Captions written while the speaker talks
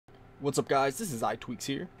What's up guys, this is iTweaks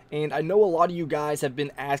here, and I know a lot of you guys have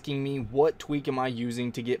been asking me what tweak am I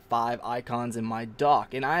using to get 5 icons in my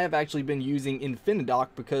dock, and I have actually been using Infinidock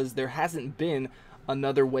because there hasn't been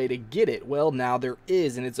another way to get it. Well, now there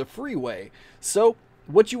is, and it's a free way. So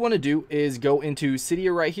what you want to do is go into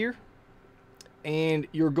Cydia right here, and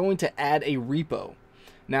you're going to add a repo.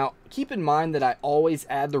 Now keep in mind that I always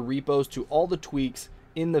add the repos to all the tweaks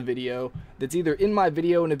in the video that's either in my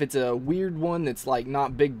video, and if it's a weird one that's like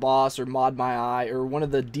not Big Boss or Mod My Eye or one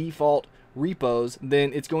of the default repos,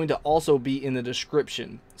 then it's going to also be in the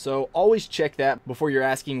description. So always check that before you're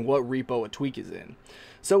asking what repo a tweak is in.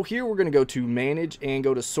 So here we're going to go to manage and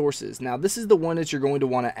go to sources. Now this is the one that you're going to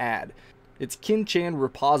want to add. It's Kinchan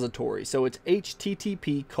repository, so it's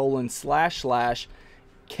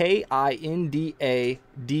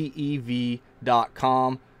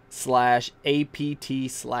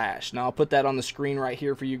http://kindadev.com/apt/. Now I'll put that on the screen right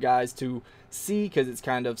here for you guys to see because it's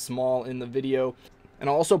kind of small in the video, and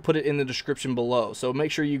I'll also put it in the description below, so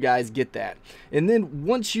make sure you guys get that. And then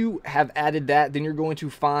once you have added that, then you're going to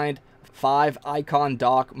find 5 icon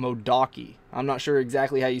dock Modoki. I'm not sure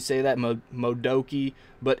exactly how you say that, Modoki,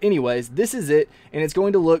 but anyways, this is it, and it's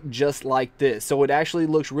going to look just like this. So it actually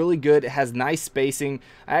looks really good. It has nice spacing.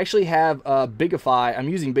 I actually have Bigify. I'm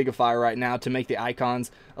using Bigify right now to make the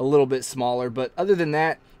icons a little bit smaller, but other than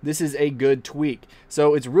that, this is a good tweak.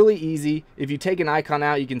 So it's really easy. If you take an icon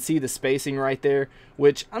out, you can see the spacing right there,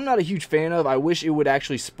 which I'm not a huge fan of. I wish it would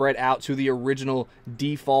actually spread out to the original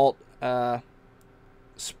default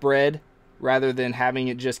spread rather than having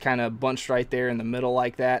it just kind of bunched right there in the middle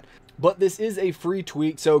like that. But this is a free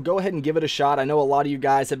tweak, so go ahead and give it a shot. I know a lot of you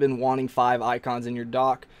guys have been wanting 5 icons in your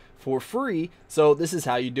dock for free, so this is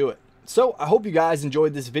how you do it. So I hope you guys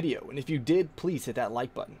enjoyed this video, and if you did, please hit that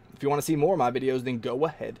like button. If you want to see more of my videos, then go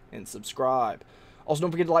ahead and subscribe. Also, don't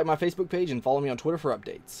forget to like my Facebook page and follow me on Twitter for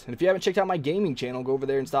updates. And if you haven't checked out my gaming channel, go over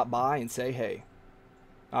there and stop by and say hey.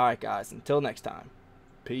 Alright guys, until next time,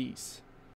 peace.